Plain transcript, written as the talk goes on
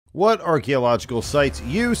What archaeological sites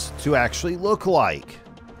used to actually look like.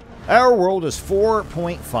 Our world is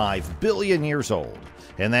 4.5 billion years old.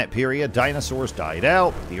 In that period, dinosaurs died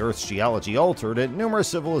out, the Earth's geology altered, and numerous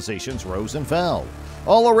civilizations rose and fell.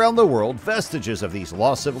 All around the world, vestiges of these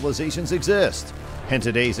lost civilizations exist. In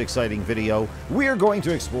today's exciting video, we're going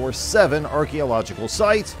to explore 7 archaeological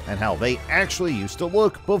sites and how they actually used to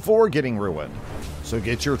look before getting ruined. So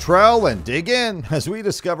get your trowel and dig in as we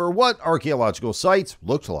discover what archaeological sites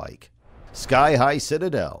looked like. Sky High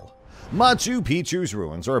Citadel. Machu Picchu's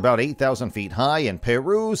ruins are about 8,000 feet high in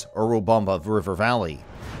Peru's Urubamba River Valley.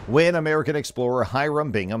 When American explorer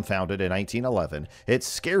Hiram Bingham found it in 1911, it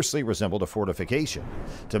scarcely resembled a fortification.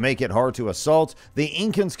 To make it hard to assault, the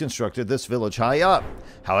Incans constructed this village high up.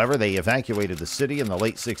 However, they evacuated the city in the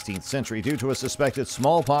late 16th century due to a suspected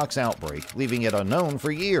smallpox outbreak, leaving it unknown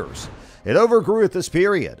for years. It overgrew at this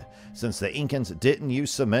period. Since the Incans didn't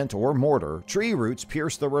use cement or mortar, tree roots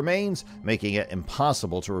pierced the remains, making it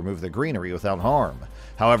impossible to remove the greenery without harm.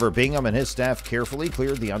 However, Bingham and his staff carefully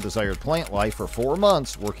cleared the undesired plant life for 4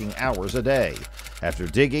 months, working hours a day. After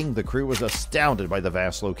digging, the crew was astounded by the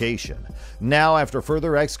vast location. Now, after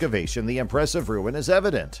further excavation, the impressive ruin is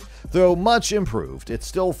evident. Though much improved, it's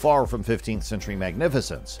still far from 15th century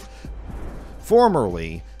magnificence.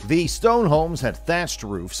 Formerly, the stone homes had thatched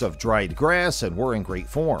roofs of dried grass and were in great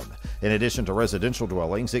form. In addition to residential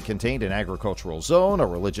dwellings, it contained an agricultural zone, a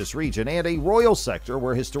religious region, and a royal sector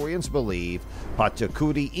where historians believe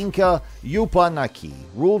Pachacuti Inca Yupanqui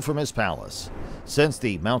ruled from his palace. Since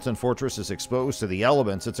the mountain fortress is exposed to the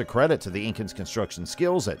elements, it's a credit to the Incans' construction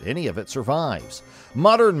skills that any of it survives.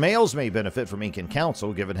 Modern males may benefit from Incan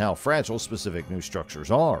counsel given how fragile specific new structures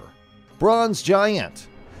are. Bronze Giant.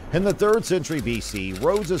 In the 3rd century BC,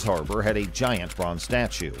 Rhodes' harbor had a giant bronze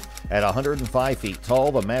statue. At 105 feet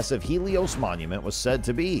tall, the massive Helios monument was said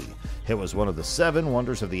to be. It was one of the 7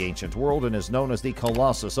 wonders of the ancient world and is known as the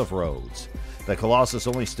Colossus of Rhodes. The Colossus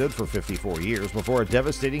only stood for 54 years before a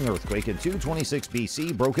devastating earthquake in 226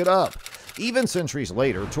 BC broke it up. Even centuries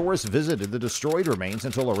later, tourists visited the destroyed remains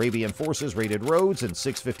until Arabian forces raided Rhodes in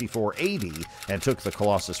 654 AD and took the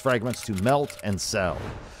Colossus fragments to melt and sell.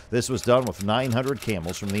 This was done with 900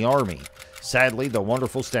 camels from the army. Sadly, the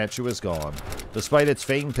wonderful statue is gone. Despite its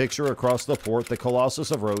famed picture across the port, the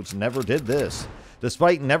Colossus of Rhodes never did this.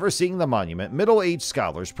 Despite never seeing the monument, middle-aged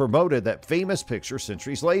scholars promoted that famous picture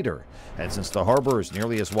centuries later. And since the harbor is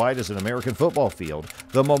nearly as wide as an American football field,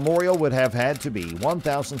 the memorial would have had to be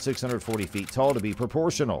 1,640 feet tall to be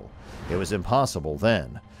proportional. It was impossible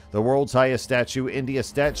then. The world's highest statue, India's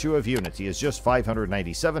Statue of Unity, is just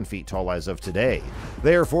 597 feet tall as of today.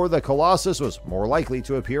 Therefore, the Colossus was more likely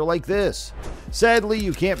to appear like this. Sadly,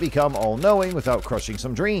 you can't become all-knowing without crushing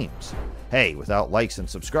some dreams. Hey, without likes and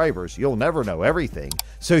subscribers, you'll never know everything,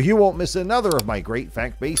 so you won't miss another of my great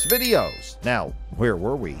fact-based videos. Now, where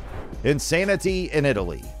were we? Insanity in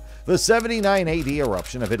Italy. The 79 AD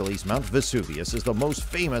eruption of Italy's Mount Vesuvius is the most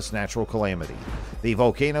famous natural calamity. The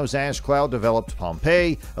volcano's ash cloud developed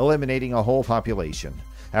Pompeii, eliminating a whole population.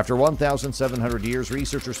 After 1,700 years,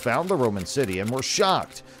 researchers found the Roman city and were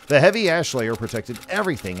shocked. The heavy ash layer protected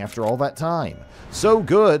everything after all that time. So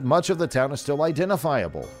good, much of the town is still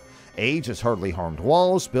identifiable. Age has hardly harmed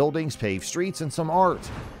walls, buildings, paved streets, and some art.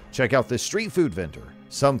 Check out this street food vendor.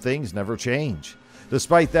 Some things never change.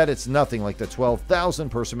 Despite that, it's nothing like the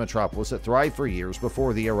 12,000-person metropolis that thrived for years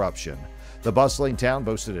before the eruption. The bustling town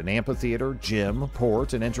boasted an amphitheater, gym,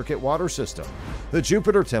 port, and intricate water system. The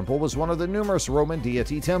Jupiter Temple was one of the numerous Roman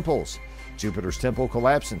deity temples. Jupiter's temple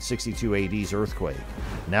collapsed in 62 AD's earthquake.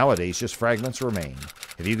 Nowadays, just fragments remain.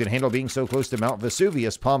 If you can handle being so close to Mount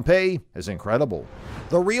Vesuvius, Pompeii is incredible.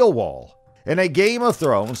 The real wall. In a Game of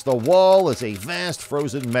Thrones, the wall is a vast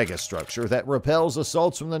frozen megastructure that repels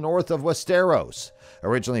assaults from the north of Westeros.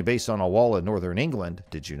 Originally based on a wall in northern England,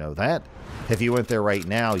 did you know that? If you went there right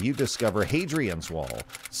now, you'd discover Hadrian's Wall,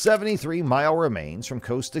 73-mile remains from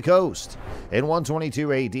coast to coast. In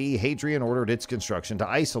 122 AD, Hadrian ordered its construction to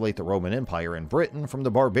isolate the Roman Empire in Britain from the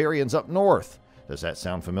barbarians up north. Does that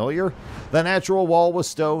sound familiar? The natural wall was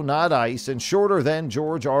stone, not ice, and shorter than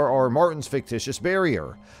George R.R. Martin's fictitious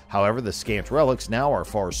barrier. However, the scant relics now are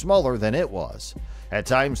far smaller than it was. At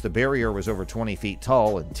times, the barrier was over 20 feet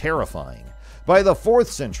tall and terrifying. By the 4th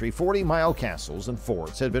century, 40-mile castles and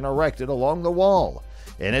forts had been erected along the wall.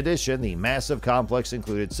 In addition, the massive complex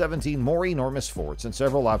included 17 more enormous forts and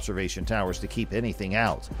several observation towers to keep anything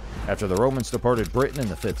out. After the Romans departed Britain in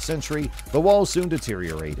the 5th century, the walls soon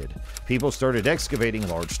deteriorated. People started excavating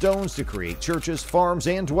large stones to create churches, farms,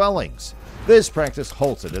 and dwellings. This practice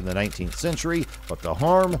halted in the 19th century, but the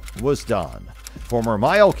harm was done. Former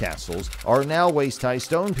mile castles are now waist-high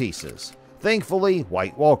stone pieces. Thankfully,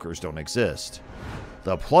 White Walkers don't exist.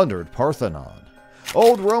 The plundered Parthenon.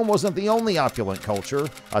 Old Rome wasn't the only opulent culture.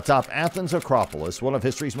 Atop Athens' Acropolis, one of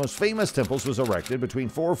history's most famous temples was erected between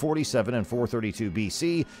 447 and 432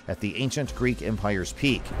 BC at the ancient Greek Empire's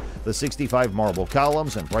peak. The 65 marble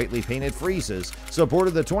columns and brightly painted friezes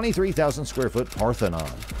supported the 23,000 square foot Parthenon.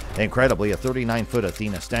 Incredibly, a 39-foot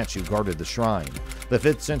Athena statue guarded the shrine. The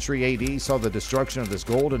 5th century AD saw the destruction of this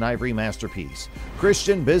gold and ivory masterpiece.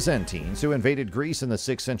 Christian Byzantines, who invaded Greece in the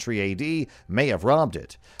 6th century AD, may have robbed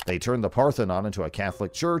it. They turned the Parthenon into a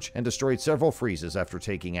Catholic church and destroyed several friezes after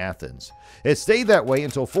taking Athens. It stayed that way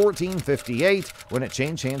until 1458, when it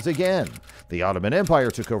changed hands again. The Ottoman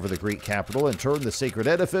Empire took over the Greek capital and turned the sacred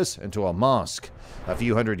edifice into a mosque. A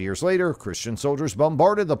few hundred years later, Christian soldiers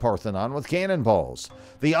bombarded the Parthenon with cannonballs.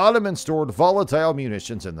 The Ottomans stored volatile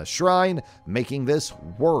munitions in the shrine, making this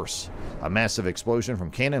worse. A massive explosion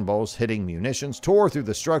from cannonballs hitting munitions tore through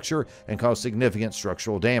the structure and caused significant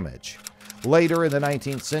structural damage. Later in the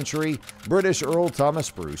 19th century, British Earl Thomas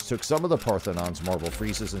Bruce took some of the Parthenon's marble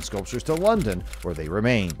friezes and sculptures to London, where they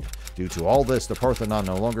remained. Due to all this, the Parthenon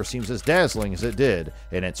no longer seems as dazzling as it did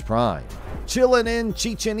in its prime. Chillin' in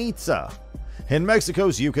Chichen Itza. In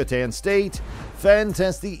Mexico's Yucatan state,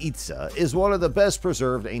 Itza is one of the best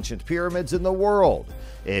preserved ancient pyramids in the world.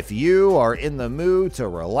 If you are in the mood to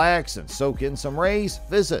relax and soak in some rays,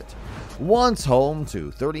 visit. Once home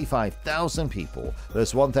to 35,000 people,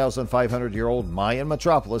 this 1,500-year-old Mayan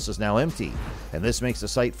metropolis is now empty, and this makes the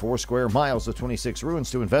site 4 square miles of 26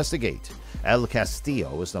 ruins to investigate. El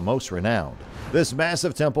Castillo is the most renowned. This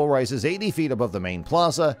massive temple rises 80 feet above the main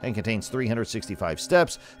plaza and contains 365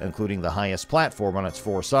 steps, including the highest platform on its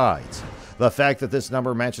 4 sides. The fact that this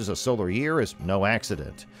number matches a solar year is no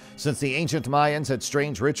accident. Since the ancient Mayans had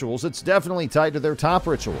strange rituals, it's definitely tied to their top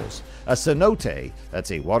rituals. A cenote,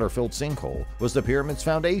 that's a water-filled sinkhole, was the pyramid's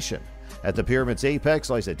foundation. At the pyramid's apex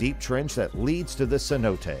lies a deep trench that leads to the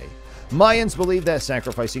cenote. Mayans believed that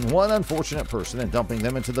sacrificing one unfortunate person and dumping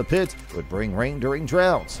them into the pit would bring rain during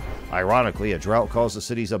droughts. Ironically, a drought caused the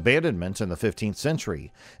city's abandonment in the 15th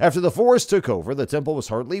century. After the forest took over, the temple was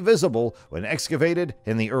hardly visible when excavated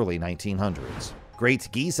in the early 1900s. Great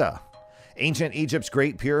Giza. Ancient Egypt's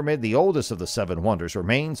Great Pyramid, the oldest of the 7 wonders,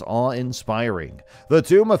 remains awe-inspiring. The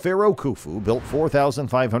tomb of Pharaoh Khufu, built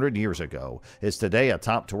 4,500 years ago, is today a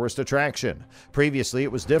top tourist attraction. Previously,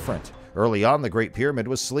 it was different. Early on, the Great Pyramid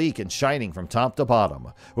was sleek and shining from top to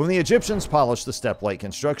bottom. When the Egyptians polished the step-like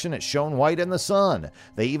construction, it shone white in the sun.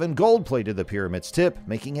 They even gold-plated the pyramid's tip,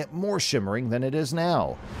 making it more shimmering than it is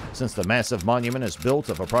now. Since the massive monument is built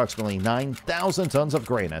of approximately 9,000 tons of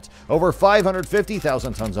granite, over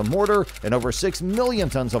 550,000 tons of mortar, and over 6 million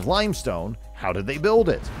tons of limestone, how did they build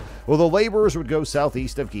it? Well, the laborers would go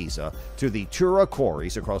southeast of Giza to the Tura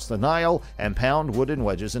quarries across the Nile and pound wooden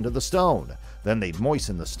wedges into the stone. Then they'd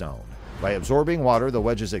moisten the stone. By absorbing water, the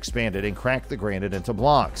wedges expanded and cracked the granite into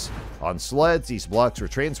blocks. On sleds, these blocks were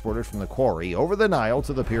transported from the quarry over the Nile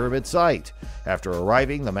to the pyramid site. After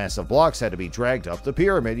arriving, the massive blocks had to be dragged up the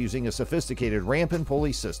pyramid using a sophisticated ramp and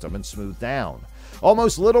pulley system and smoothed down.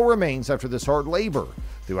 Almost little remains after this hard labor.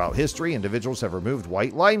 Throughout history, individuals have removed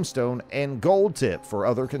white limestone and gold tip for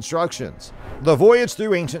other constructions. The voyage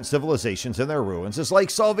through ancient civilizations and their ruins is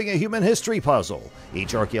like solving a human history puzzle.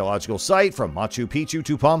 Each archaeological site, from Machu Picchu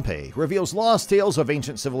to Pompeii, reveals lost tales of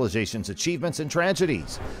ancient civilizations' achievements and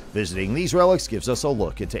tragedies. Visiting these relics gives us a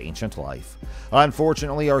look into ancient life.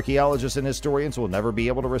 Unfortunately, archaeologists and historians will never be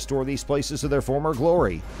able to restore these places to their former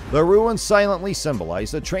glory. The ruins silently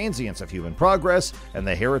symbolize the transience of human progress and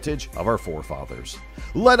the heritage of our forefathers.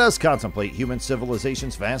 Let us contemplate human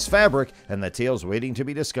civilization's vast fabric and the tales waiting to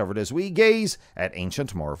be discovered as we gaze at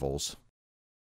ancient marvels.